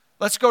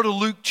Let's go to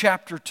Luke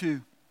chapter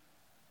 2.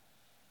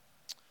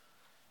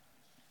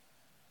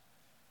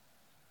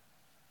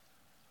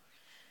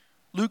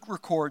 Luke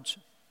records,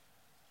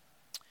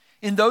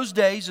 "In those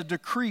days a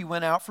decree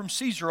went out from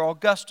Caesar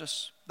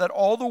Augustus that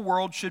all the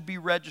world should be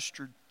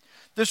registered.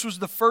 This was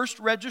the first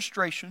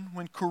registration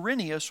when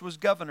Quirinius was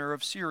governor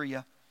of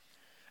Syria.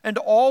 And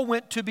all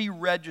went to be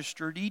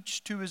registered,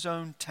 each to his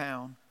own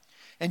town.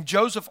 And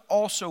Joseph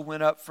also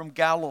went up from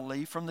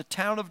Galilee, from the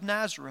town of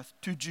Nazareth,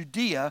 to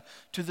Judea,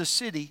 to the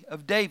city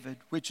of David,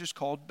 which is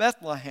called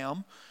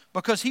Bethlehem,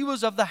 because he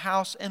was of the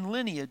house and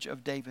lineage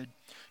of David,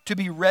 to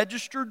be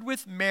registered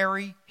with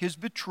Mary, his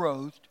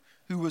betrothed,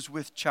 who was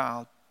with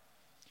child.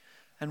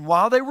 And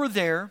while they were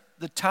there,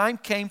 the time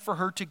came for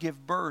her to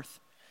give birth.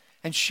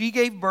 And she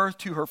gave birth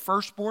to her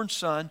firstborn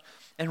son,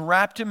 and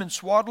wrapped him in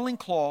swaddling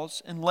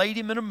cloths, and laid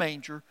him in a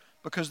manger,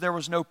 because there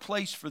was no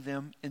place for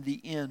them in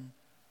the inn.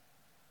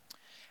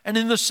 And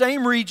in the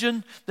same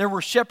region there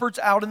were shepherds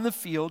out in the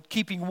field,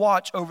 keeping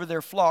watch over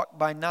their flock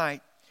by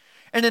night.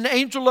 And an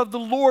angel of the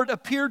Lord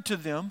appeared to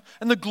them,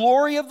 and the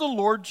glory of the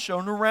Lord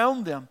shone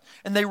around them,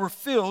 and they were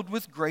filled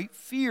with great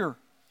fear.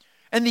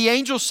 And the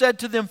angel said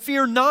to them,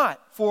 'Fear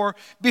not, for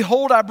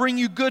behold, I bring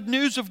you good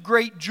news of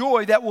great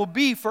joy that will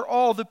be for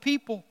all the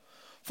people.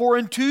 For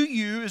unto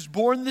you is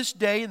born this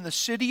day in the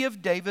city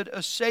of David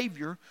a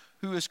Savior,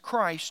 who is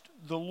Christ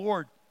the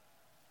Lord.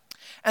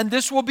 And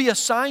this will be a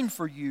sign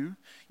for you.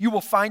 You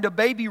will find a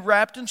baby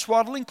wrapped in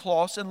swaddling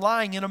cloths and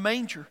lying in a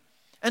manger.'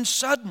 And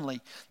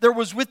suddenly there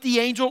was with the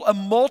angel a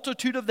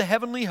multitude of the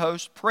heavenly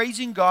host,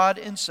 praising God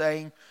and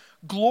saying,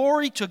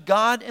 'Glory to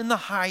God in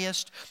the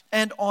highest,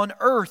 and on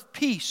earth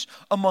peace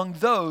among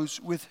those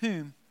with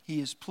whom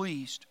He is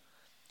pleased.'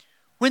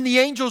 When the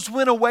angels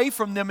went away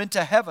from them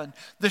into heaven,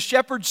 the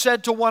shepherds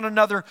said to one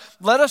another,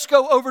 'Let us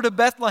go over to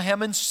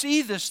Bethlehem and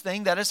see this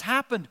thing that has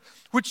happened,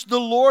 which the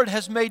Lord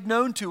has made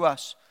known to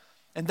us.'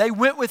 And they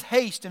went with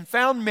haste and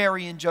found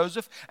Mary and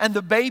Joseph and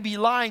the baby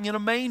lying in a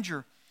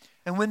manger.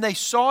 And when they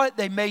saw it,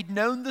 they made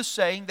known the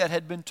saying that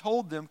had been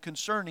told them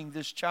concerning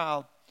this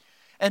child.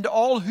 And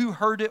all who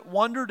heard it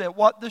wondered at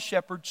what the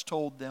shepherds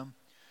told them.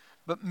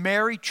 But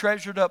Mary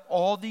treasured up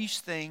all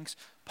these things,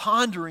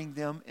 pondering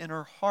them in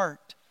her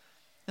heart.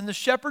 And the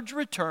shepherds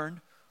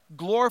returned,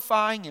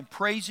 glorifying and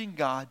praising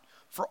God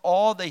for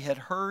all they had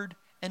heard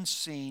and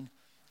seen,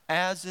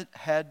 as it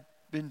had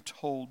been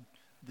told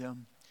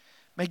them."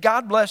 May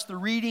God bless the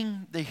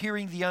reading, the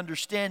hearing, the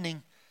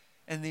understanding,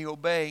 and the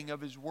obeying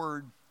of His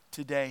word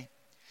today.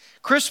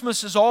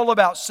 Christmas is all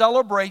about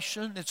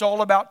celebration, it's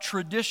all about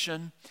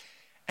tradition,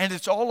 and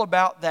it's all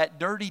about that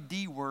dirty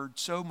D word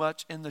so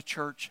much in the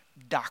church,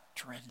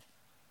 doctrine.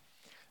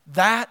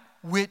 That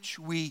which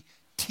we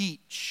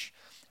teach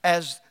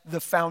as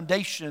the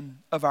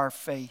foundation of our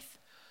faith.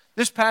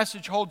 This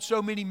passage holds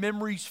so many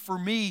memories for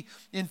me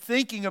in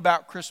thinking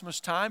about Christmas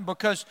time,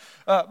 because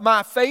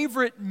my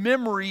favorite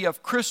memory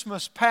of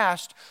Christmas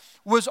past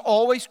was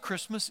always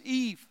Christmas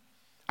Eve.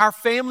 Our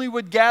family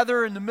would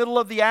gather in the middle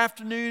of the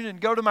afternoon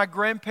and go to my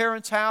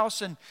grandparents'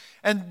 house, and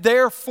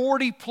there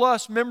 40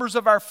 plus members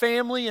of our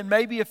family and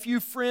maybe a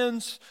few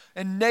friends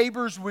and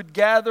neighbors would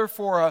gather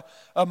for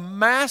a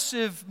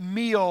massive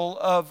meal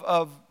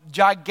of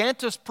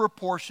gigantous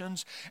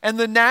proportions, and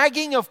the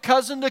nagging of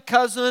cousin to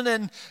cousin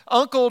and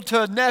uncle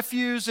to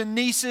nephews and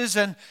nieces,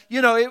 and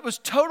it was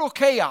total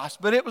chaos,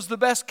 but it was the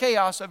best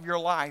chaos of your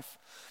life.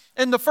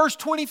 And the first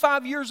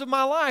 25 years of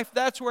my life,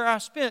 that's where I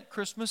spent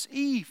Christmas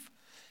Eve.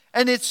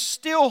 And it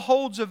still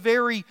holds a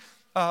very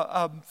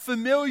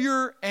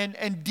familiar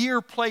and dear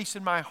place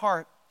in my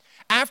heart.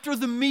 After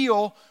the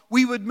meal,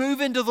 we would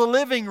move into the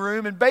living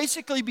room and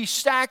basically be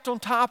stacked on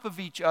top of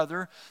each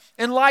other.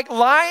 And like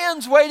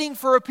lions waiting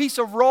for a piece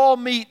of raw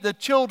meat, the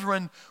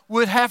children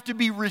would have to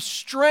be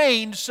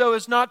restrained so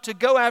as not to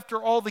go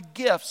after all the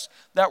gifts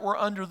that were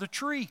under the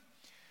tree.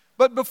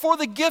 But before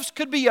the gifts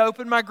could be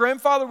opened, my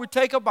grandfather would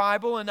take a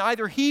Bible, and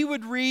either he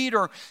would read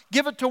or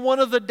give it to one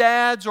of the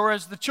dads, or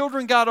as the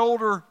children got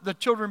older, the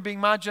children being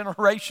my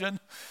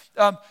generation,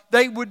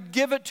 they would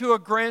give it to a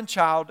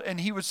grandchild, and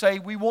he would say,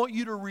 "We want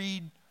you to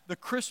read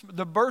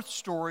the birth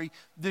story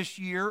this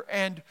year."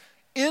 And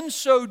in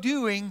so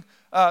doing,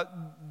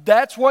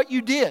 that's what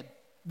you did.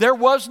 There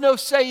was no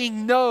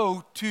saying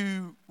no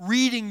to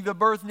reading the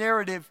birth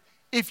narrative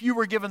if you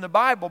were given the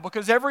Bible,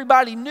 because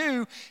everybody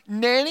knew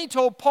Nanny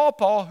told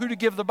Paw who to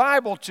give the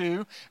Bible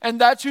to,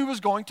 and that's who was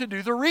going to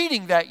do the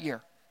reading that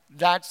year.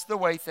 That's the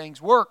way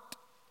things worked,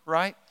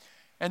 right?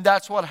 And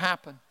that's what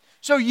happened.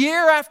 So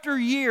year after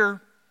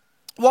year,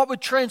 what would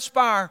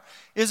transpire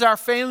is our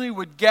family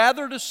would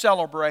gather to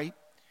celebrate.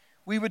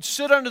 We would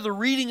sit under the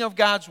reading of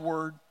God's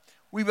Word.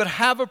 We would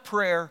have a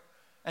prayer,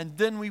 and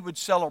then we would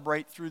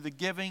celebrate through the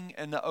giving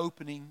and the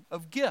opening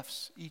of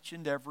gifts each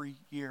and every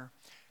year.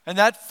 And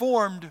that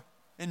formed,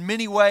 in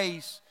many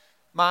ways,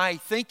 my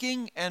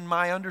thinking and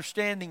my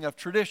understanding of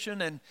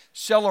tradition and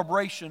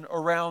celebration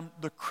around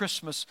the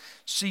Christmas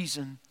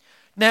season.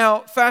 Now,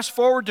 fast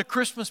forward to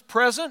Christmas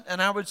present,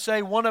 and I would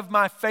say one of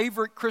my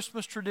favorite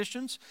Christmas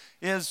traditions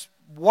is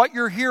what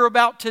you're here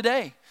about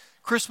today,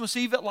 Christmas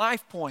Eve at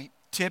Life Point.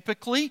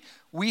 Typically,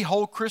 we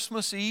hold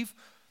Christmas Eve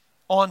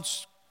on,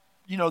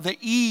 the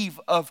eve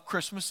of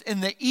Christmas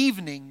in the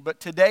evening. But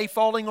today,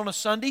 falling on a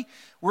Sunday,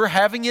 we're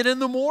having it in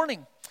the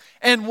morning.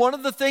 And one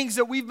of the things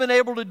that we've been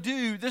able to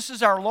do, this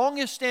is our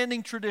longest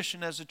standing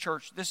tradition as a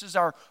church. This is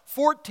our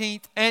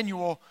 14th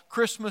annual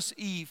Christmas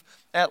Eve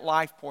at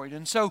LifePoint.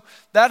 And so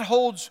that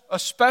holds a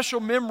special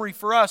memory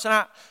for us.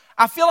 And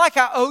I feel like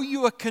I owe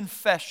you a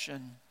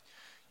confession.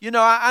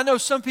 I know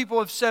some people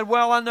have said,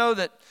 well, I know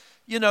that,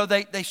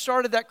 they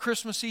started that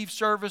Christmas Eve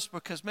service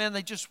because, man,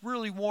 they just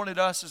really wanted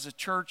us as a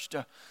church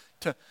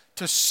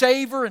to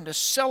savor and to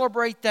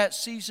celebrate that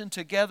season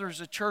together as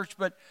a church.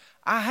 But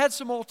I had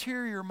some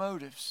ulterior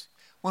motives.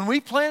 When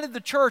we planted the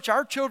church,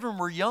 our children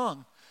were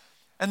young.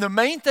 And the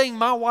main thing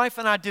my wife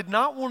and I did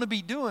not want to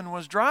be doing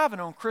was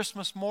driving on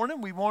Christmas morning.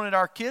 We wanted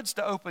our kids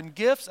to open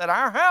gifts at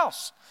our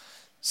house.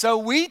 So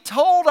we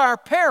told our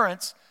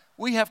parents,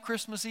 we have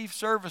Christmas Eve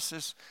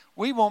services.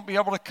 We won't be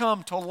able to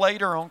come till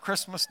later on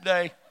Christmas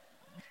Day.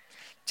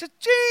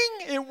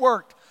 Cha-ching! It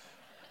worked.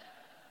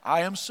 I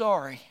am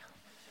sorry.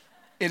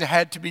 It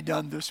had to be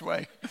done this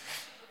way.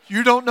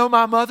 You don't know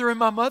my mother and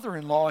my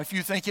mother-in-law if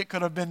you think it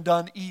could have been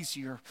done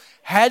easier.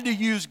 Had to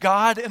use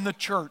God and the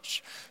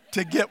church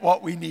to get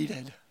what we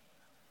needed.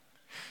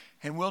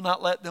 And we'll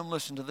not let them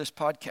listen to this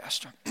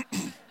podcast.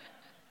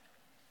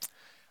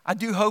 I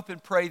do hope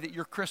and pray that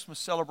your Christmas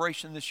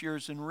celebration this year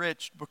is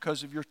enriched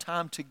because of your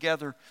time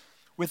together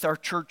with our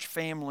church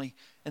family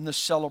and the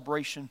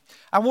celebration.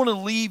 I want to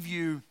leave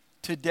you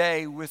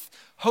today with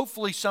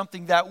hopefully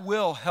something that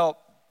will help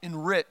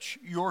enrich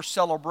your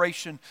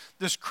celebration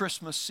this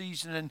Christmas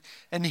season.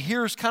 And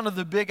here's kind of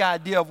the big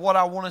idea of what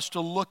I want us to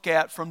look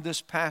at from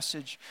this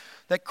passage.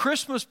 That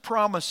Christmas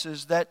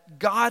promises that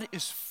God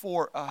is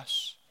for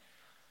us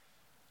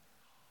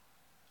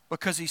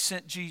because He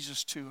sent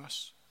Jesus to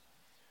us.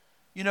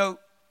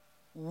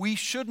 We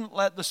shouldn't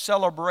let the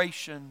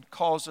celebration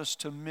cause us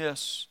to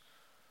miss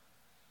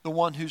the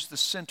one who's the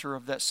center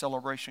of that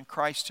celebration,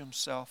 Christ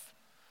Himself.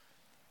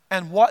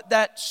 And what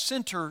that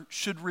center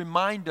should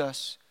remind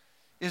us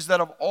is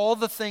that of all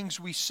the things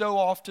we so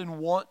often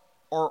want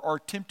or are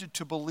tempted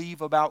to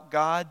believe about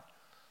God,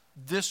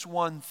 this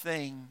one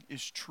thing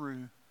is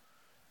true.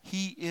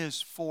 He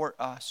is for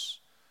us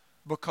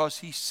because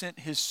He sent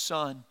His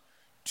Son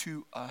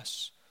to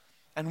us.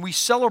 And we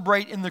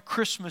celebrate in the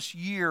Christmas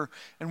year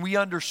and we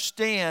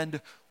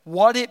understand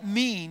what it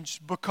means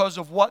because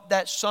of what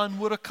that Son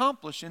would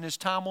accomplish in His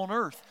time on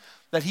earth.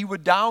 That He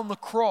would die on the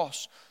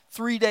cross.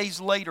 3 days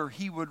later,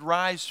 He would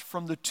rise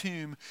from the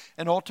tomb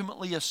and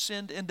ultimately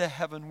ascend into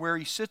heaven where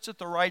He sits at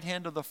the right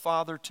hand of the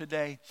Father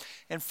today.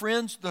 And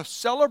friends, the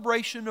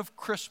celebration of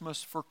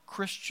Christmas for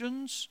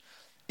Christians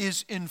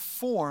is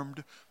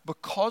informed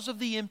because of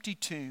the empty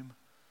tomb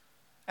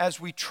as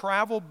we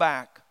travel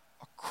back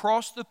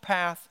across the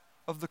path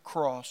of the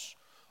cross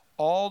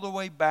all the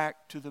way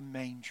back to the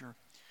manger.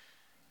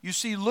 You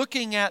see,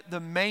 looking at the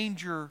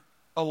manger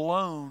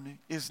alone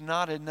is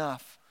not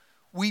enough.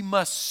 We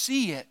must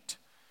see it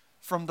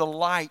from the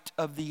light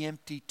of the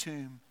empty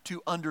tomb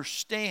to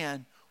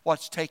understand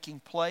what's taking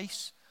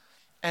place.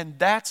 And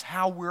that's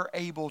how we're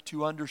able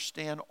to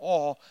understand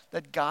all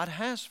that God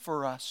has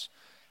for us.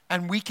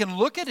 And we can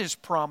look at His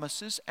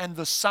promises and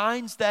the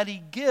signs that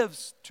He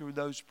gives to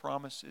those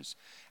promises,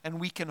 and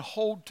we can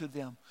hold to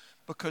them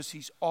because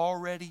He's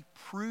already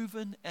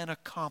proven and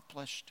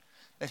accomplished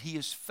that He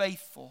is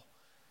faithful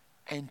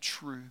and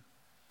true.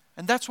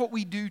 And that's what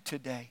we do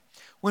today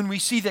when we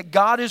see that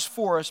God is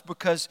for us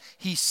because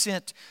He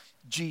sent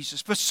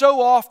Jesus. But so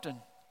often,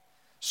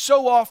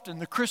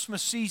 the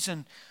Christmas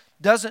season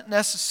doesn't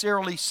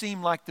necessarily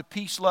seem like the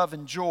peace, love,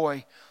 and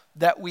joy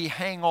that we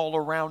hang all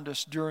around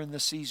us during the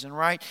season,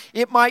 right?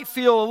 It might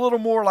feel a little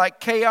more like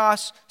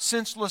chaos,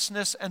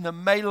 senselessness, and the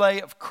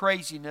melee of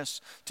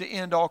craziness to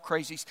end all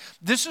crazies.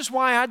 This is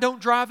why I don't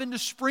drive into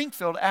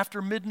Springfield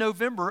after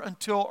mid-November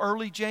until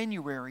early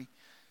January.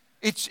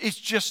 It's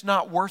just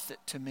not worth it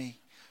to me.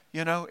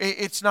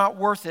 It's not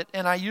worth it.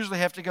 And I usually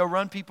have to go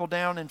run people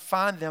down and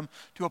find them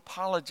to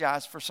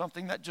apologize for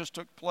something that just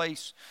took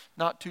place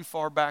not too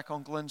far back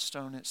on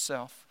Glenstone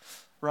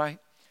itself, right?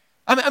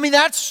 I mean,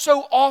 that's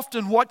so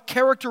often what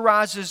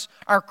characterizes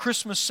our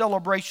Christmas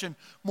celebration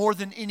more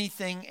than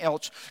anything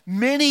else.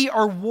 Many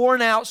are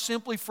worn out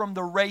simply from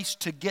the race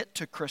to get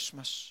to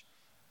Christmas,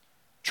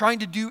 trying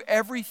to do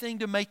everything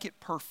to make it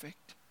perfect.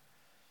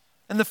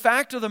 And the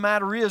fact of the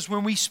matter is,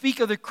 when we speak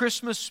of the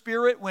Christmas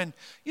spirit, when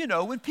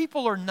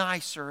people are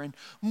nicer and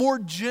more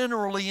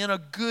generally in a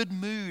good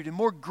mood and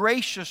more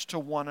gracious to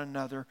one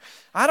another,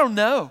 I don't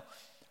know.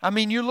 I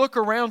mean, you look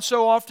around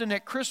so often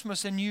at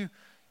Christmas and you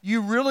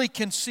really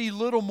can see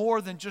little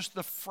more than just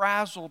the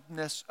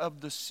frazzledness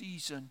of the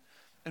season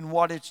and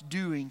what it's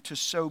doing to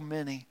so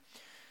many.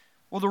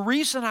 Well, the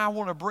reason I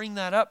want to bring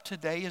that up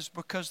today is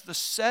because the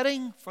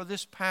setting for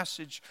this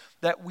passage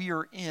that we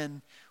are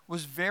in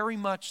was very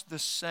much the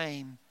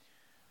same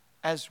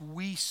as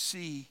we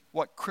see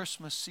what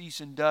Christmas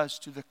season does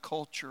to the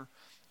culture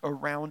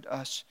around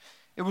us.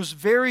 It was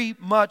very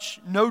much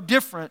no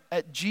different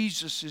at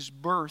Jesus'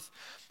 birth.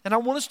 And I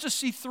want us to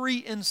see three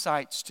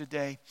insights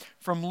today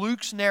from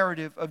Luke's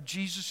narrative of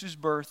Jesus'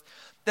 birth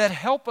that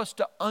help us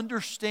to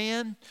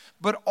understand,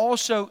 but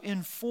also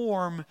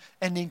inform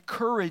and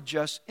encourage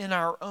us in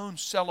our own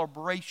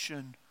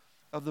celebration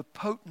of the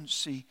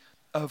potency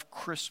of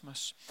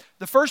Christmas.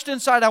 The first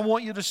insight I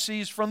want you to see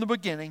is from the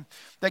beginning,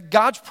 that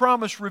God's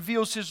promise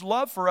reveals His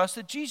love for us,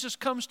 that Jesus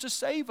comes to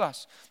save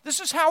us. This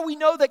is how we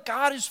know that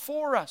God is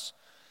for us.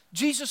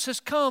 Jesus has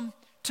come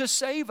to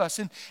save us.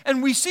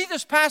 And we see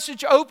this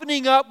passage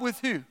opening up with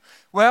who?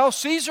 Well,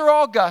 Caesar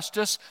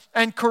Augustus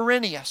and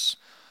Quirinius,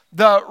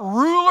 the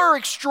ruler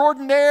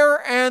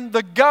extraordinaire and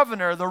the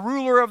governor, the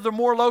ruler of the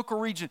more local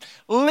region.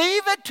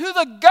 Leave it to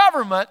the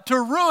government to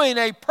ruin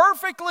a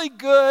perfectly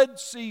good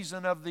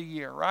season of the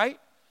year, right?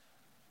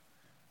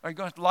 Are you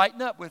going to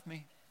lighten up with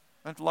me?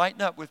 You have to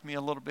lighten up with me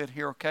a little bit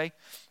here, okay?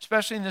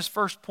 Especially in this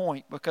first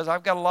point, because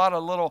I've got a lot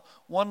of little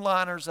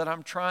one-liners that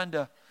I'm trying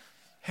to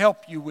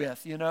help you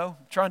with,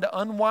 trying to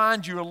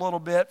unwind you a little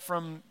bit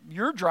from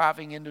your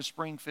driving into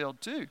Springfield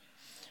too,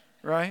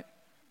 right?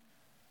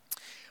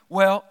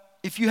 Well,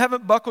 if you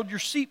haven't buckled your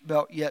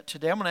seatbelt yet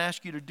today, I'm going to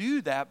ask you to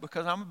do that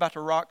because I'm about to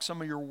rock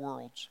some of your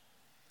worlds.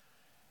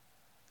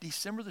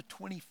 December the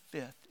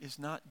 25th is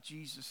not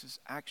Jesus'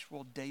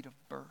 actual date of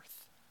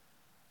birth.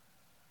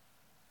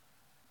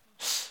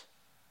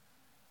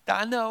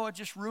 I know I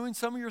just ruined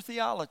some of your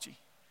theology,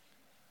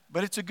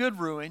 but it's a good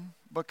ruin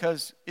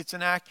because it's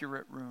an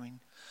accurate ruin.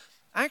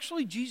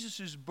 Actually,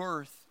 Jesus'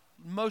 birth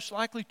most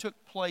likely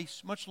took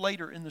place much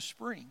later in the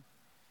spring.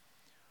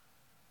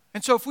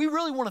 And so if we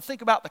really want to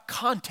think about the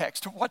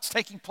context of what's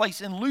taking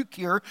place in Luke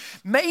here,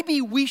 maybe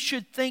we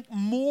should think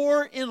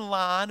more in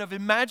line of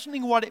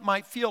imagining what it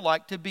might feel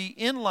like to be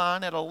in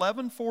line at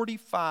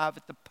 11:45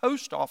 at the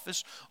post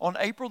office on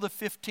April the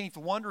 15th,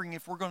 wondering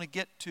if we're going to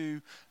get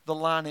to the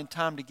line in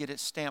time to get it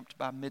stamped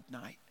by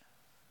midnight.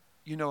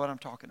 You know what I'm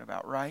talking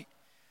about, right?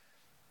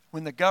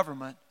 When the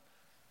government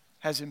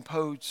has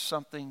imposed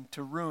something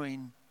to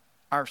ruin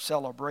our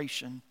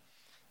celebration,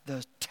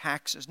 the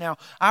taxes. Now,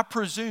 I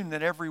presume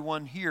that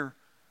everyone here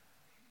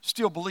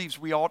still believes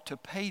we ought to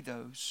pay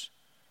those.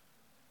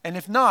 And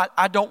if not,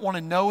 I don't want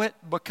to know it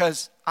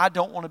because I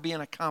don't want to be an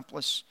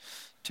accomplice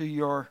to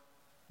your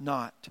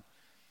not.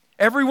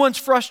 Everyone's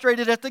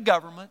frustrated at the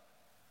government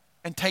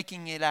and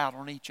taking it out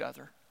on each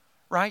other,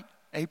 right?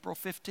 April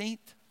 15th,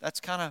 that's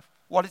kind of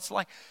what it's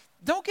like.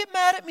 Don't get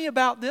mad at me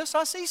about this.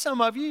 I see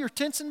some of you, you're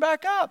tensing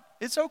back up.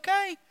 It's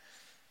okay.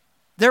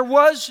 There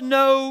was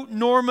no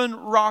Norman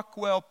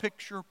Rockwell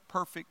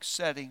picture-perfect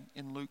setting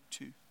in Luke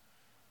 2.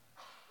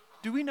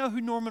 Do we know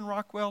who Norman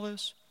Rockwell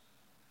is?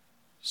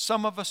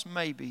 Some of us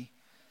maybe.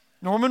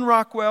 Norman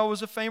Rockwell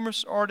was a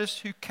famous artist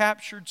who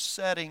captured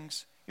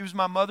settings. He was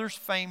my mother's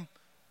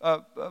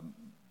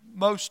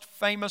most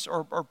famous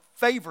or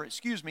favorite,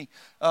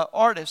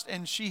 artist,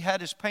 and she had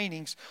his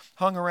paintings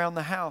hung around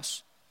the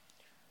house.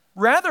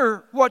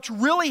 Rather, what's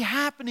really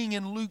happening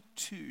in Luke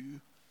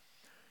 2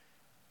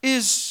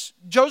 is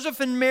Joseph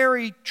and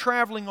Mary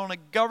traveling on a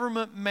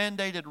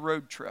government-mandated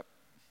road trip.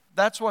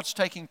 That's what's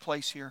taking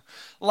place here.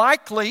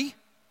 Likely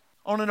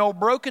on an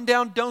old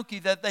broken-down donkey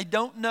that they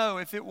don't know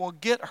if it will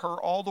get her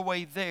all the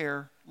way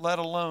there, let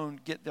alone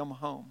get them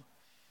home,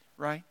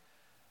 right?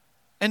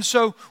 And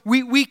so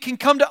we can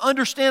come to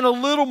understand a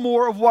little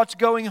more of what's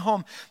going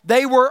on.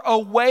 They were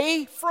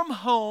away from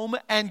home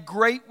and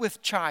great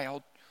with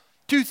child.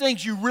 Two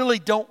things you really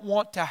don't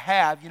want to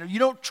have. You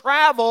don't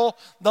travel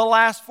the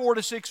last 4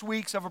 to 6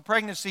 weeks of a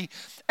pregnancy.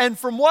 And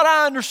from what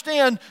I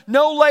understand,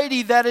 no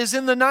lady that is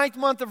in the 9th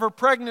month of her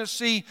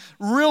pregnancy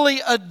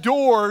really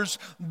adores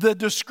the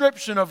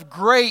description of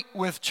great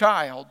with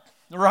child,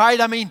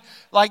 right? I mean,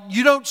 like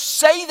you don't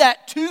say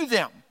that to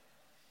them.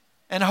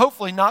 And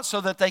hopefully not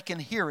so that they can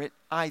hear it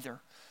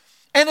either.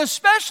 And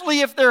especially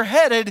if they're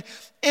headed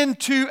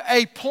into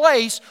a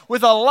place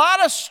with a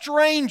lot of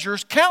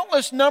strangers,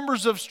 countless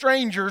numbers of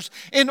strangers,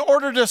 in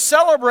order to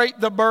celebrate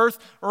the birth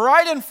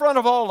right in front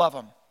of all of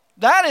them.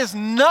 That is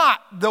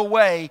not the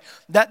way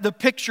that the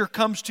picture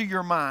comes to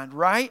your mind,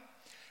 right?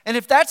 And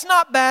if that's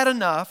not bad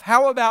enough,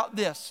 how about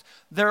this?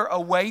 They're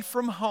away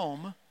from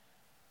home,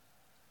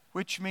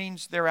 which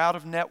means they're out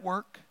of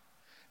network.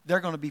 They're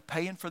going to be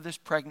paying for this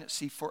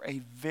pregnancy for a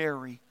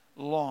very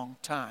long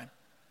time.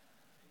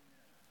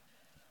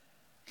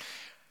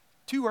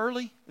 Too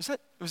early?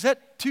 Was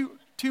that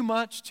too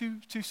much,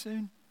 too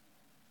soon?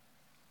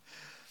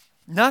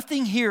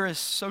 Nothing here is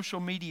social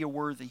media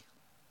worthy.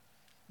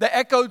 The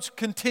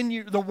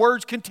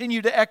words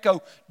continue to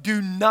echo.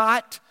 Do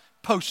not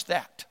post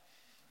that.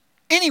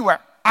 Anywhere.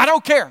 I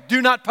don't care.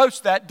 Do not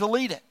post that.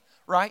 Delete it.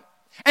 Right?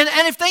 And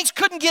if things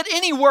couldn't get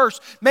any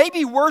worse,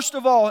 maybe worst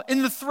of all,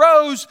 in the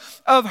throes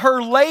of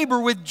her labor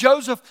with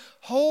Joseph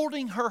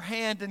holding her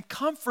hand and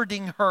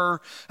comforting her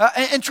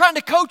and trying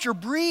to coach her,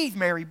 breathe,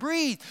 Mary,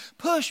 breathe.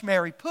 Push,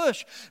 Mary,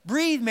 push.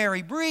 Breathe,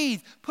 Mary,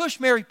 breathe. Push,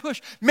 Mary, push.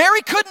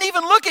 Mary couldn't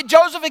even look at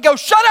Joseph and go,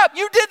 shut up,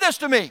 you did this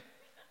to me.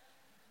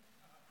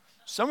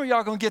 Some of y'all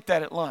are going to get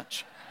that at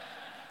lunch.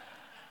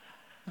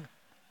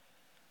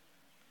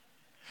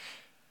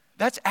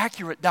 That's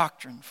accurate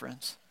doctrine,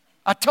 friends.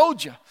 I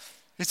told you,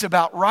 it's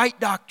about right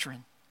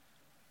doctrine.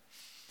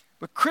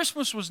 But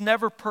Christmas was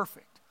never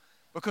perfect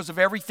because of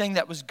everything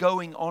that was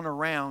going on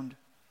around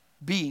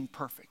being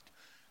perfect.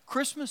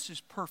 Christmas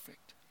is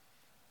perfect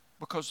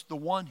because the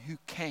one who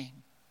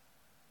came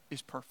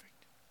is perfect.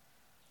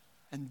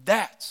 And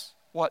that's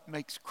what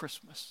makes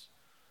Christmas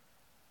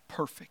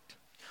perfect.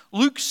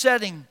 Luke's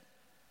setting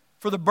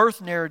for the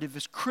birth narrative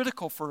is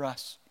critical for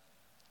us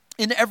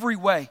in every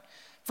way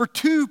for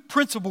two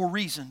principal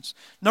reasons.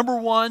 Number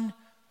one,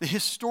 the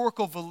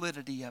historical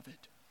validity of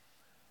it.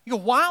 You go,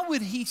 why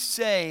would he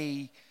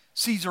say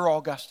Caesar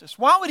Augustus?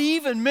 Why would he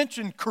even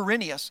mention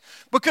Quirinius?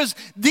 Because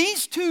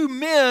these two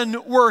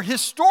men were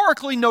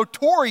historically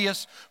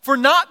notorious for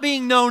not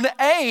being known,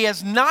 A,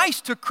 as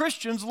nice to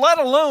Christians, let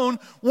alone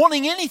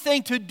wanting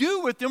anything to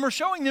do with them or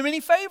showing them any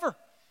favor.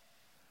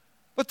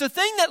 But the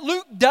thing that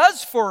Luke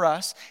does for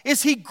us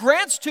is he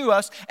grants to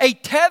us a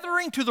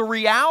tethering to the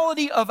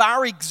reality of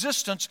our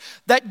existence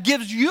that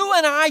gives you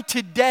and I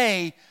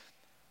today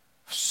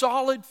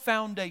solid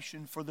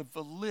foundation for the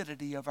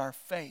validity of our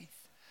faith.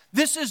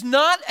 This is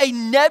not a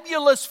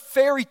nebulous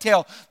fairy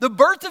tale. The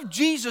birth of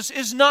Jesus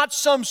is not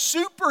some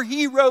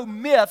superhero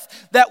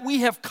myth that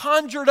we have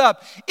conjured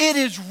up. It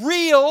is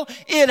real,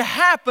 it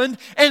happened,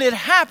 and it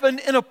happened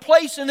in a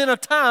place and in a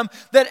time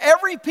that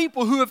every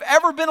people who have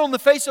ever been on the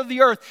face of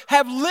the earth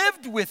have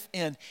lived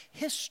within.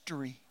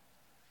 History.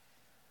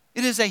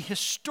 It is a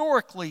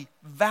historically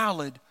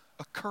valid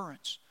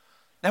occurrence.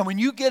 Now, when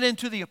you get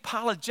into the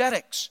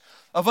apologetics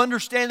of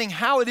understanding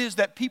how it is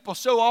that people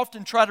so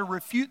often try to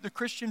refute the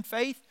Christian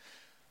faith,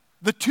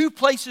 the two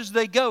places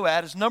they go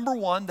at is, number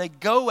one, they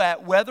go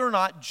at whether or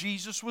not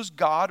Jesus was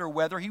God or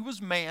whether he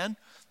was man,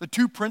 the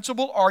two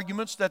principal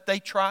arguments that they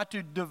try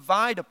to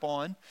divide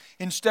upon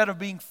instead of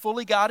being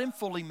fully God and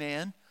fully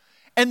man.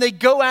 And they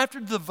go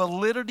after the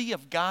validity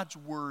of God's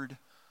word.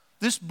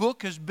 This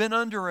book has been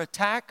under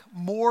attack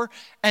more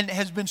and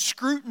has been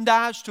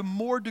scrutinized to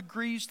more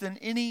degrees than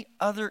any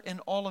other in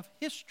all of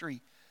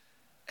history.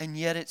 And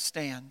yet it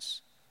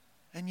stands.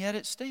 And yet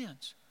it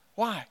stands.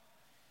 Why?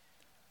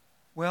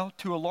 Well,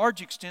 to a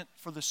large extent,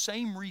 for the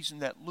same reason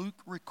that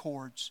Luke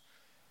records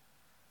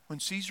when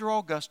Caesar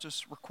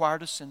Augustus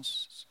required a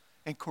census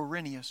and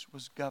Quirinius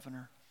was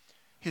governor.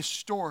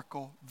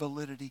 Historical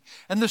validity.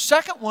 And the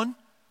second one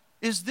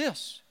is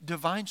this,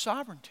 divine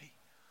sovereignty.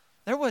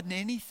 There wasn't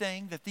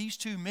anything that these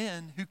two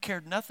men who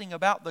cared nothing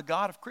about the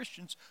God of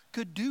Christians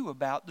could do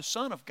about the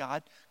Son of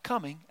God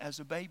coming as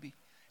a baby.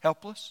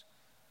 Helpless,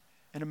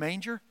 in a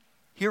manger.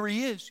 Here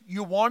he is.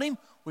 You want him?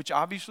 Which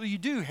obviously you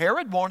do.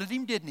 Herod wanted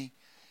him, didn't he?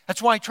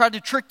 That's why he tried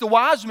to trick the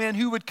wise men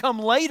who would come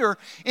later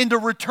into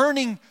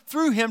returning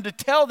through him to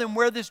tell them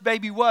where this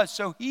baby was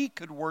so he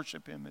could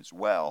worship him as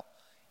well.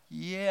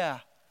 Yeah,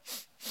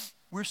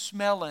 we're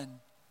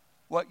smelling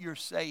what you're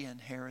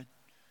saying, Herod,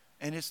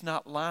 and it's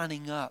not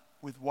lining up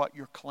with what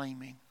you're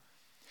claiming.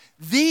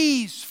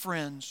 These,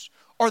 friends,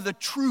 are the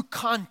true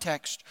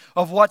context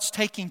of what's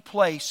taking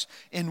place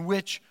in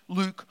which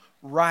Luke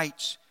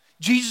writes.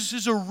 Jesus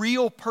is a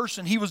real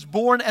person. He was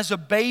born as a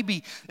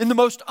baby in the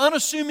most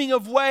unassuming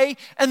of way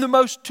and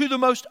to the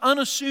most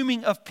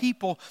unassuming of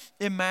people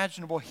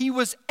imaginable. He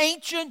was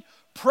ancient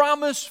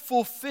promise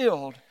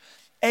fulfilled,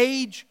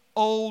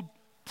 age-old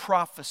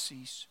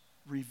prophecies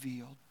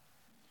revealed.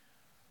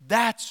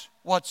 That's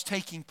what's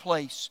taking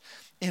place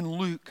in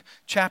Luke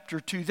chapter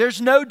 2. There's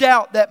no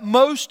doubt that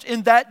most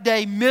in that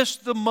day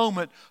missed the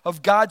moment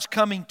of God's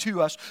coming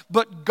to us.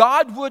 But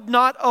God would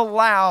not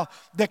allow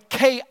the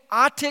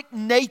chaotic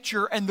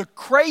nature and the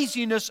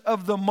craziness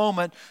of the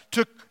moment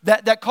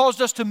that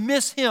caused us to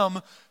miss Him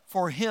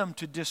for Him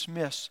to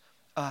dismiss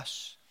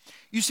us.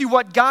 You see,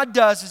 what God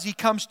does is He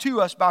comes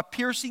to us by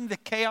piercing the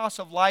chaos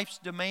of life's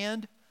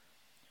demand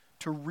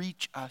to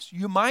reach us.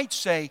 You might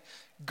say,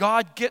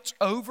 God gets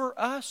over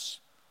us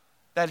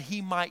that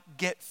He might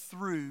get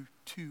through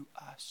to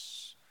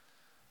us.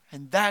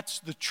 And that's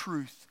the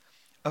truth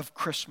of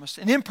Christmas.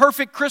 An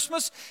imperfect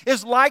Christmas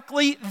is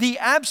likely the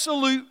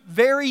absolute,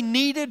 very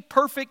needed,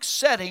 perfect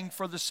setting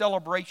for the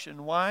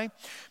celebration. Why?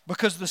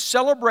 Because the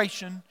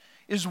celebration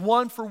is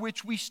one for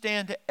which we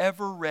stand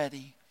ever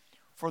ready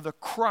for the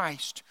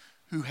Christ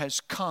who has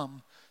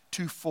come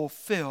to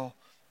fulfill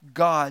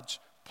God's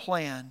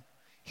plan.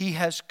 He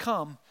has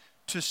come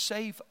to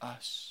save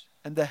us,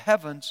 and the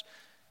heavens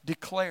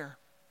declare.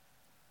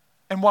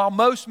 And while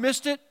most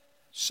missed it,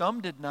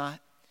 some did not.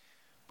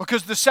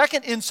 Because the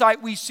second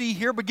insight we see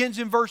here begins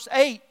in verse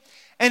 8.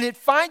 And it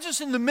finds us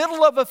in the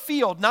middle of a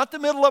field, not the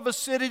middle of a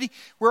city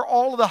where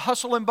all of the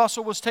hustle and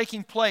bustle was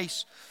taking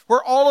place,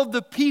 where all of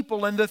the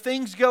people and the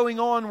things going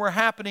on were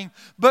happening,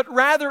 but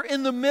rather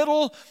in the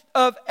middle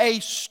of a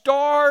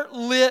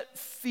star-lit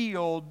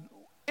field,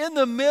 in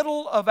the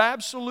middle of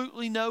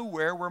absolutely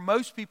nowhere, where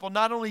most people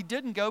not only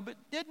didn't go, but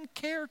didn't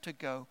care to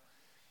go,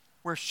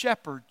 where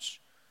shepherds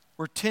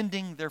were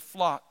tending their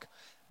flock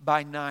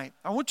by night.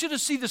 I want you to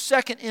see the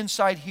second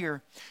insight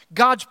here.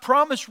 God's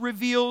promise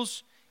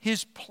reveals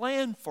His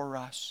plan for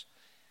us,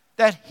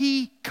 that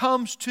He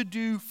comes to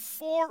do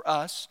for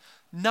us,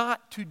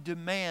 not to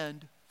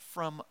demand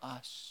from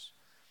us.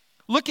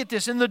 Look at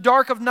this. In the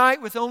dark of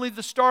night, with only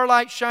the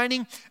starlight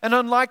shining, an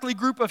unlikely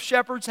group of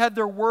shepherds had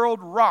their world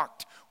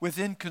rocked with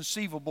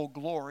inconceivable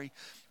glory.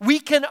 We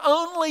can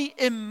only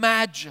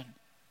imagine,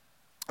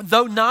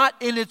 though not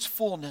in its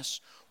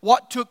fullness,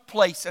 what took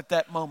place at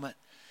that moment.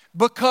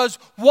 Because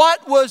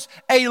what was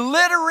a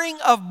littering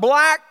of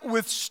black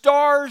with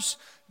stars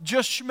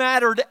just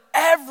smattered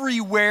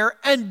everywhere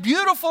and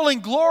beautiful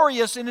and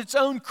glorious in its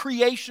own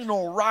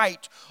creational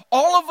right,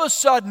 all of a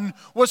sudden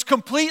was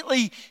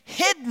completely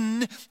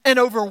hidden and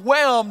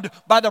overwhelmed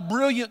by the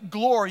brilliant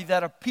glory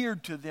that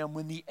appeared to them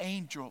when the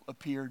angel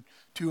appeared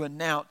to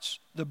announce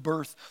the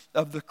birth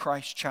of the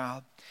Christ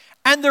child.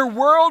 And their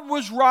world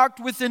was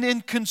rocked with an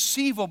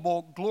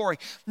inconceivable glory.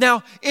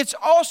 Now, it's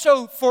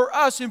also for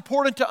us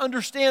important to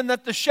understand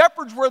that the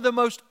shepherds were the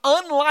most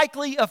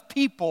unlikely of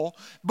people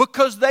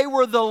because they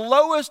were the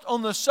lowest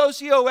on the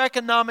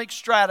socioeconomic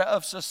strata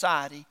of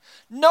society.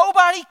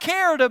 Nobody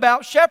cared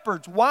about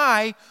shepherds.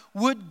 Why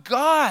would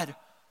God?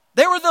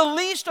 They were the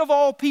least of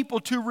all people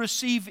to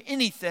receive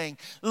anything,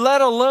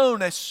 let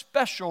alone a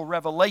special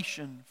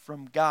revelation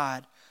from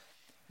God.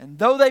 And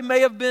though they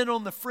may have been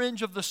on the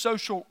fringe of the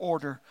social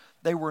order,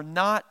 they were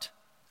not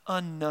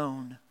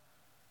unknown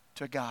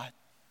to God.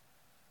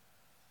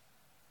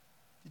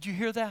 Did you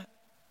hear that?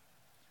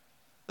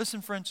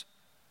 Listen, friends,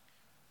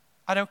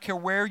 I don't care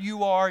where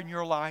you are in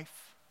your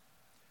life.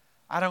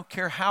 I don't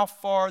care how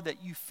far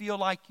that you feel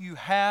like you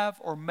have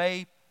or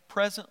may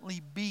presently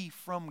be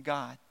from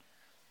God.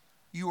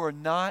 You are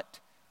not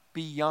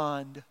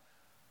beyond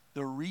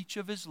the reach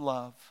of His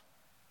love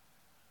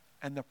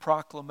and the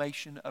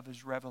proclamation of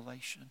His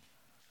revelation.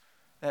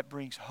 That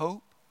brings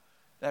hope,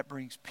 that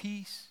brings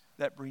peace,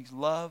 that brings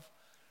love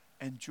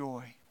and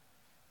joy.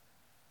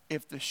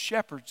 If the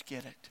shepherds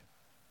get it,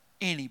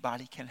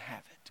 anybody can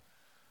have it.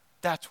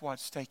 That's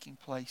what's taking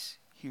place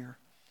here.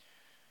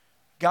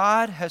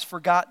 God has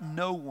forgotten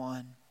no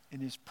one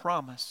in His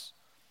promise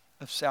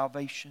of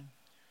salvation.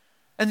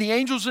 And the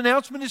angel's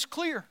announcement is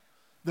clear.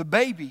 The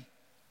baby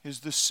is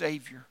the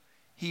Savior.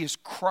 He is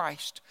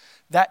Christ.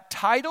 That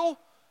title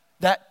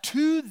that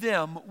to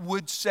them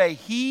would say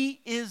He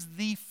is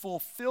the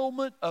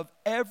fulfillment of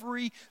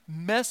every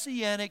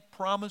messianic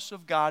promise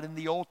of God in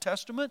the Old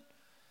Testament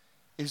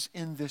is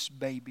in this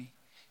baby.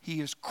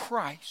 He is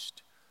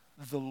Christ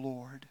the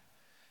Lord.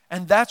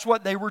 And that's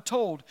what they were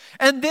told.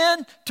 And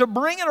then to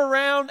bring it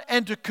around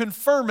and to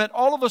confirm it,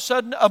 all of a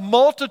sudden a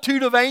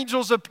multitude of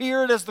angels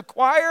appeared as the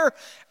choir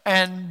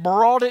and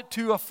brought it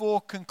to a full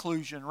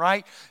conclusion,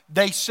 right?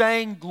 They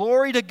sang,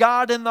 "Glory to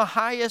God in the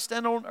highest,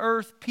 and on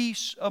earth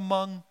peace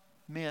among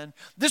men."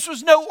 This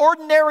was no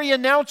ordinary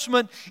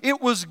announcement.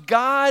 It was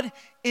God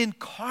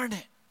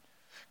incarnate.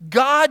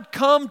 God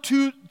come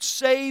to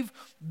save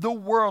the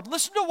world.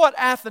 Listen to what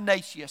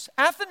Athanasius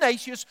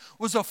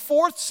was a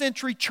 4th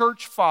century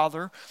church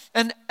father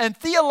and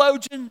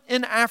theologian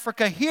in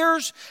Africa.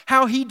 Here's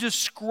how he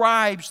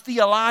describes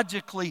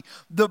theologically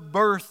the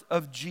birth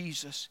of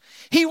Jesus.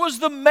 He was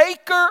the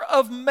maker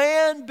of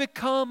man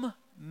become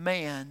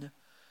man,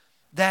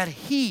 that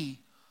He,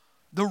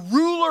 the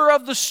ruler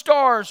of the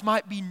stars,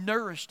 might be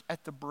nourished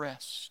at the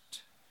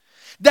breast,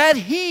 that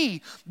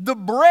He, the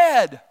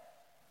bread,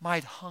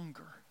 might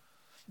hunger,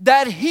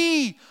 that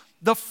He,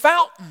 the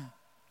fountain,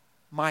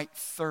 might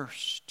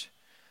thirst,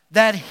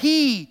 that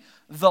He,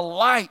 the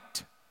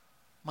light,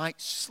 might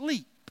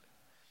sleep,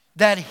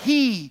 that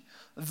He,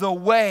 the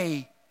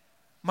way,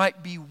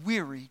 might be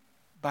wearied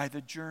by the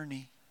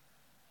journey.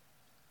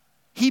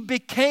 He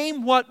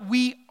became what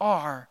we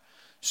are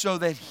so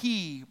that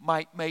He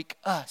might make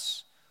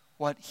us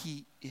what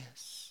He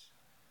is.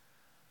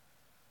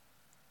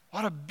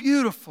 What a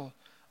beautiful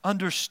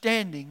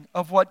understanding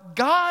of what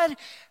God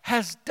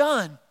has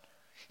done.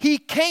 He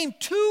came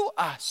to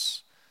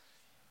us,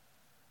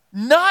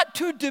 not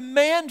to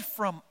demand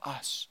from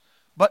us,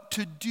 but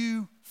to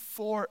do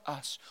for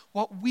us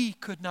what we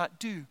could not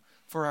do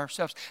for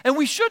ourselves. And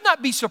we should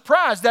not be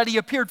surprised that He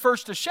appeared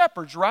first to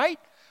shepherds, right?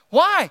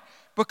 Why?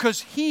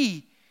 Because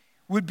He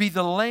would be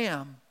the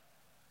Lamb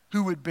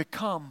who would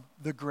become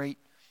the great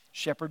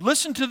shepherd.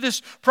 Listen to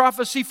this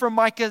prophecy from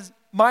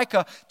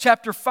Micah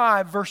chapter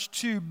 5 verse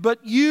 2.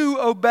 "But you,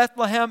 O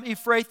Bethlehem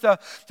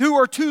Ephrathah, who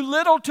are too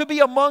little to be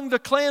among the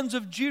clans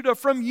of Judah,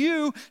 from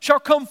you shall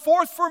come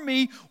forth for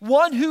me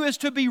one who is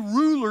to be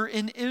ruler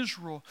in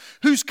Israel,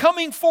 whose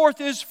coming forth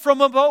is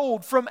from of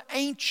old, from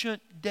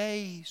ancient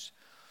days.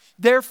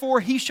 Therefore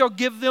He shall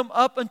give them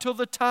up until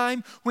the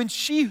time when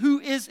she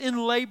who is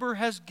in labor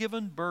has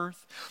given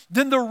birth.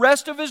 Then the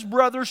rest of His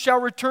brothers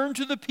shall return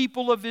to the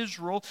people of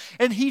Israel,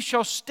 and He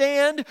shall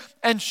stand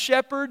and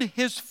shepherd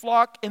His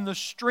flock in the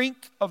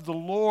strength of the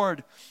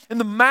Lord, in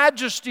the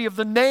majesty of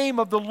the name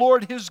of the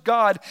Lord His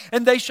God,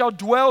 and they shall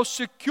dwell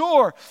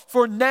secure.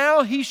 For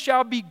now He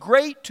shall be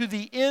great to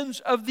the ends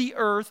of the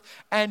earth,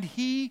 and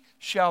He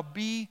shall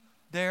be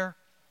their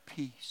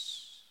peace."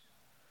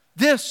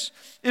 This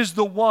is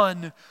the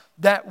one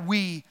that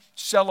we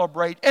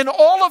celebrate. And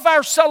all of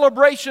our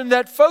celebration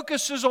that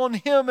focuses on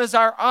Him as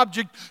our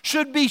object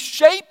should be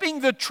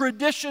shaping the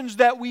traditions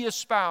that we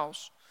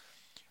espouse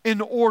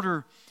in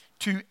order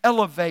to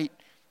elevate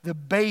the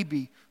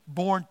baby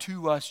born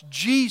to us,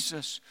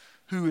 Jesus,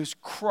 who is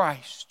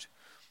Christ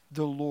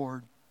the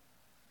Lord.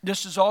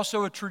 This is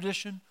also a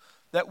tradition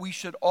that we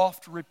should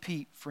oft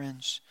repeat,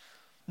 friends.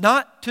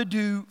 Not to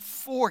do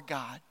for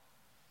God,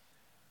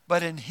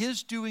 but in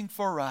His doing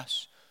for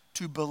us,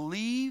 to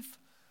believe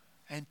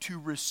and to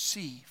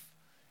receive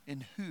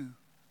in who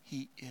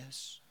He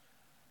is.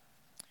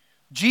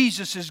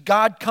 Jesus is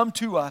God come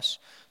to us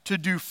to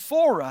do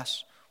for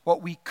us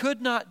what we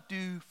could not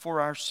do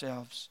for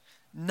ourselves,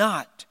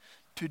 not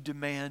to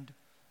demand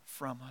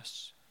from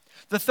us.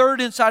 The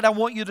third insight I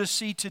want you to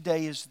see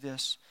today is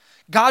this.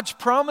 God's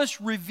promise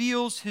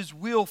reveals His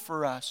will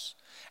for us,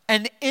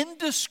 an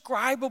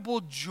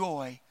indescribable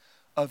joy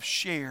of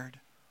shared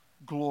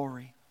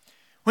glory.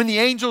 When the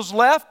angels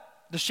left,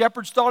 the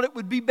shepherds thought it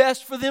would be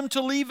best for them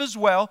to leave as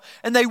well.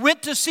 And they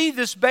went to see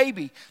this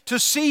baby, to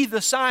see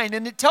the sign.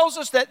 And it tells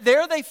us that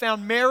there they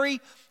found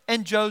Mary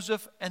and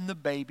Joseph and the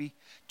baby,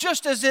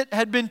 just as it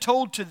had been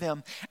told to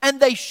them. And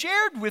they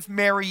shared with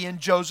Mary and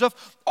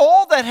Joseph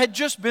all that had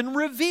just been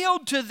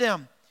revealed to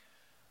them.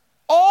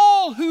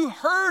 All who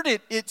heard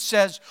it, it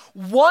says,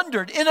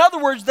 wondered. In other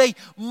words, they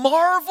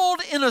marveled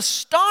in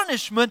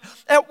astonishment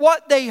at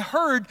what they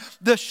heard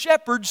the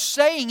shepherds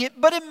saying it.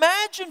 But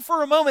imagine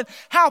for a moment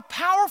how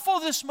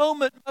powerful this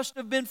moment must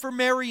have been for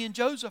Mary and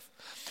Joseph,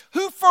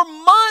 who for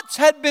months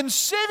had been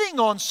sitting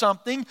on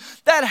something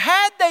that,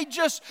 had they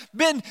just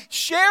been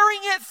sharing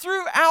it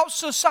throughout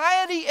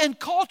society and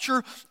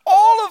culture,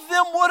 all of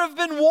them would have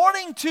been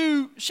wanting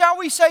to, shall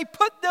we say,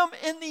 put them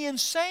in the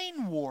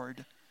insane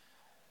ward.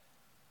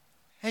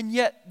 And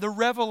yet the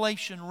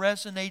revelation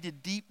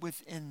resonated deep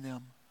within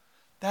them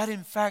that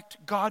in fact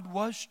God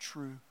was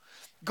true.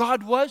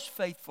 God was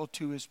faithful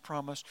to His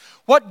promise.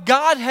 What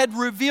God had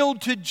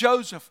revealed to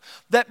Joseph,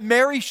 that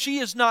Mary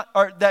is not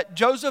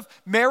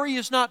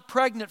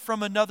pregnant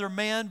from another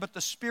man, but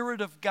the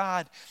Spirit of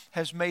God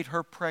has made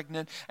her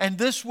pregnant. And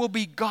this will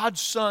be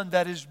God's Son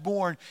that is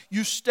born.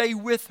 You stay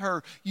with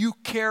her. You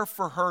care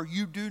for her.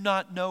 You do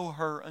not know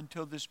her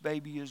until this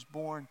baby is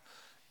born.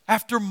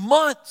 After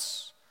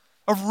months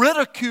of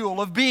ridicule,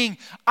 of being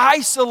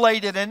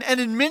isolated and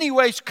in many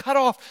ways cut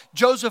off,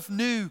 Joseph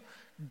knew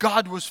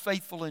God was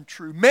faithful and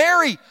true.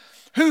 Mary,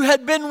 who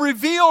had been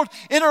revealed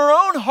in her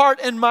own heart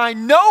and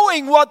mind,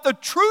 knowing what the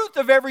truth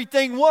of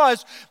everything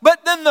was,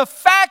 but then the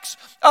facts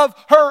of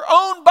her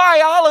own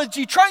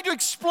biology, trying to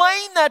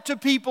explain that to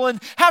people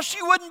and how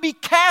she wouldn't be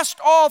cast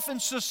off in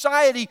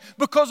society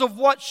because of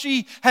what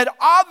she had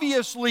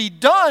obviously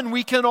done,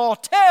 we can all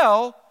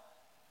tell,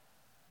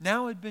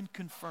 now had been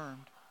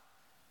confirmed.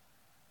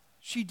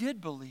 She did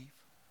believe,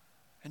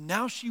 and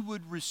now she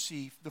would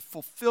receive the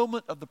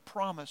fulfillment of the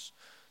promise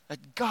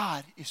that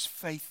God is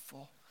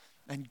faithful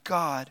and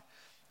God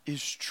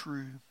is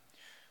true.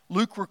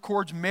 Luke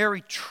records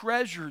Mary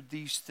treasured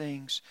these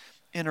things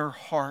in her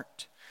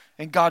heart,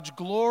 and God's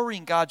glory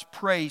and God's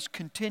praise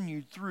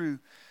continued through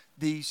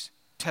these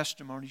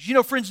testimonies. You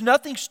know, friends,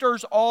 nothing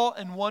stirs awe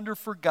and wonder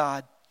for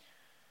God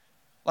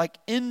like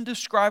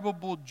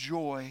indescribable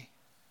joy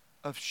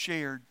of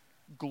shared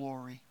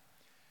glory.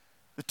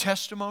 The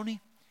testimony,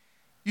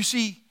 you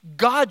see,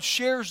 God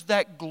shares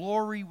that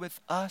glory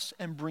with us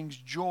and brings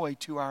joy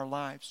to our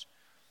lives.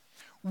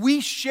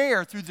 We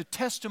share through the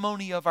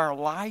testimony of our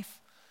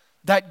life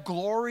that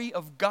glory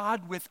of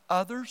God with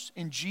others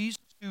in Jesus,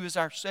 who is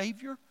our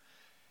Savior,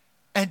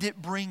 and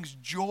it brings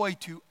joy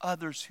to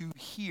others who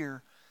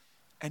hear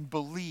and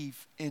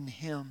believe in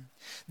Him.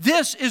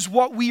 This is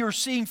what we are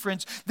seeing,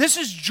 friends. This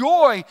is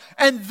joy,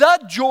 and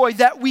the joy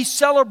that we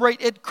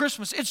celebrate at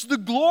Christmas. It's the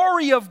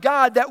glory of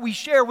God that we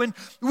share when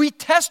we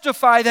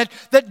testify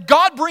that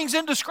God brings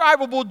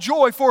indescribable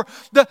joy. For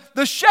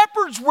the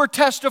shepherds were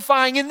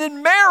testifying, and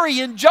then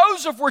Mary and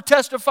Joseph were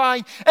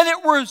testifying, and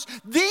it was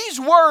these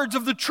words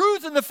of the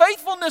truth and the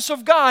faithfulness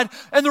of God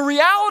and the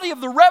reality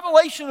of the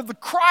revelation of the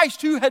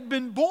Christ who had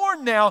been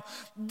born now.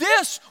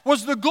 This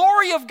was the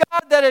glory of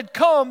God that had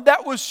come,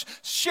 that was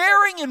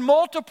sharing and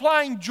multiplying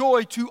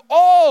joy to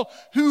all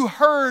who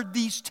heard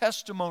these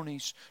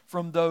testimonies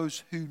from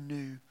those who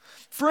knew.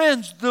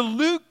 Friends,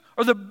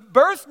 the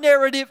birth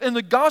narrative in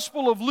the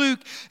Gospel of Luke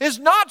is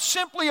not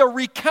simply a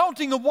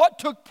recounting of what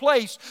took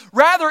place.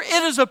 Rather,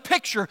 it is a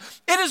picture.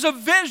 It is a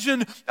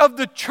vision of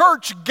the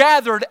church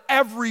gathered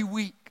every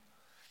week,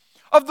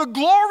 of the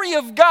glory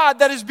of God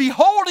that is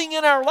beholding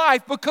in our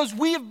life because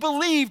we have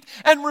believed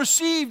and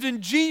received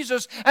in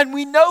Jesus and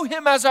we know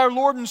Him as our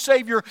Lord and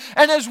Savior.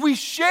 And as we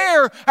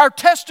share our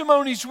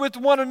testimonies with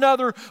one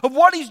another of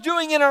what He's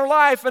doing in our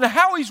life and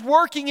how He's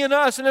working in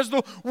us, and as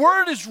the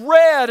Word is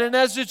read and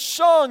as it's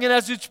sung and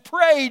as it's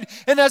prayed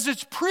and as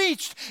it's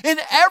preached, in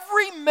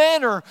every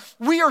manner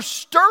we are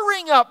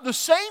stirring up the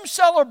same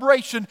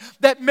celebration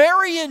that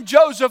Mary and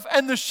Joseph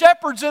and the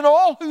shepherds and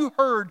all who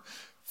heard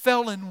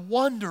fell in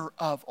wonder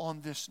of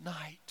on this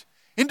night.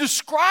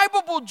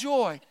 Indescribable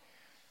joy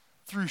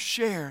through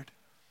shared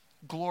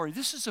glory.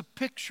 This is a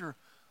picture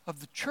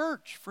of the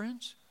church,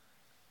 friends,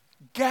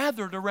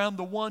 gathered around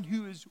the one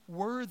who is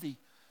worthy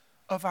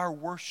of our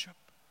worship,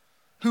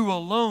 who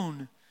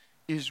alone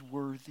is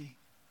worthy.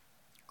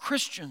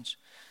 Christians,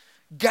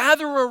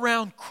 gather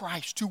around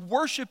Christ to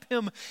worship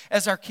Him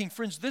as our King.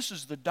 Friends, this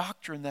is the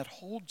doctrine that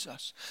holds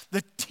us,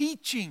 the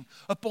teaching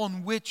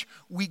upon which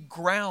we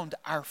ground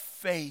our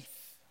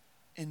faith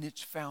in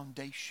its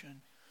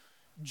foundation.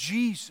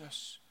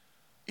 Jesus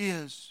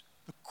is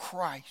the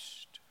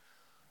Christ,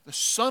 the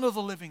Son of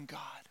the living God.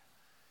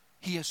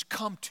 He has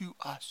come to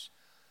us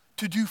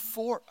to do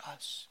for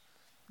us.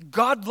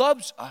 God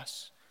loves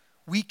us.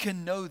 We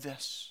can know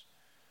this,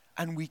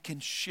 and we can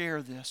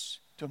share this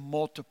to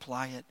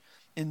multiply it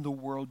in the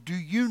world. Do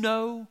you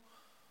know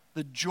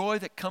the joy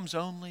that comes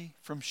only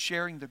from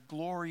sharing the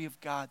glory of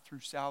God through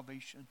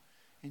salvation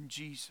in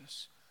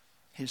Jesus,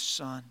 His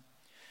Son?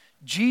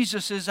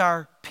 Jesus is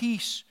our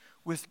peace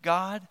with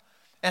God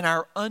and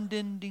our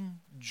unending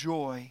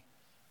joy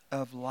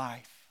of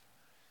life.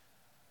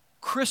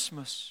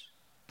 Christmas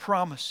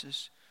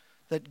promises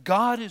that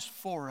God is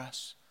for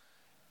us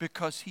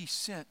because He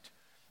sent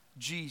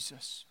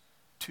Jesus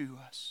to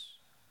us.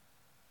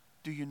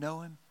 Do you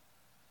know Him?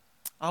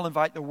 I'll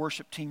invite the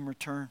worship team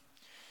return.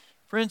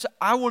 Friends,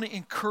 I want to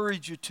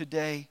encourage you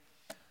today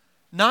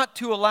not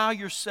to allow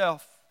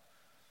yourself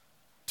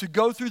to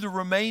go through the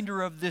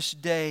remainder of this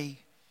day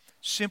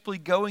simply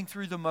going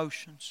through the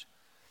motions,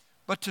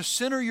 but to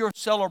center your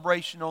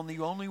celebration on the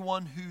only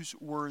one who's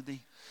worthy,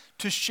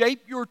 to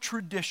shape your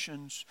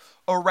traditions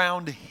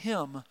around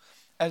Him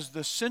as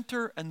the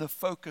center and the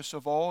focus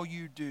of all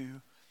you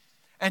do,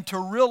 and to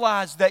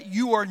realize that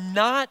you are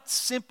not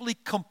simply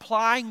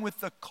complying with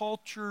the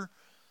culture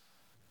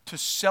to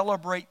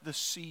celebrate the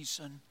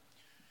season,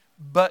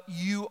 but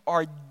you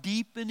are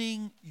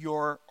deepening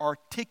your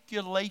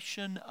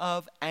articulation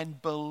of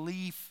and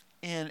belief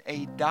in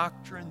a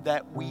doctrine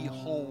that we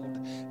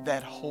hold,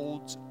 that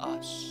holds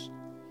us.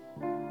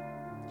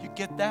 You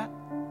get that?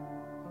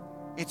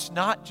 It's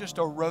not just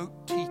a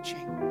rote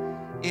teaching.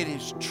 It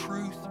is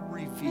truth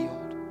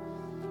revealed.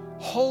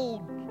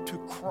 Hold to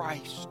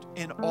Christ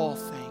in all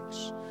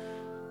things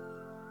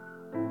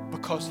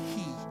because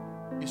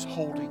He is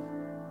holding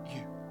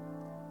you.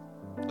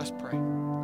 Let's pray.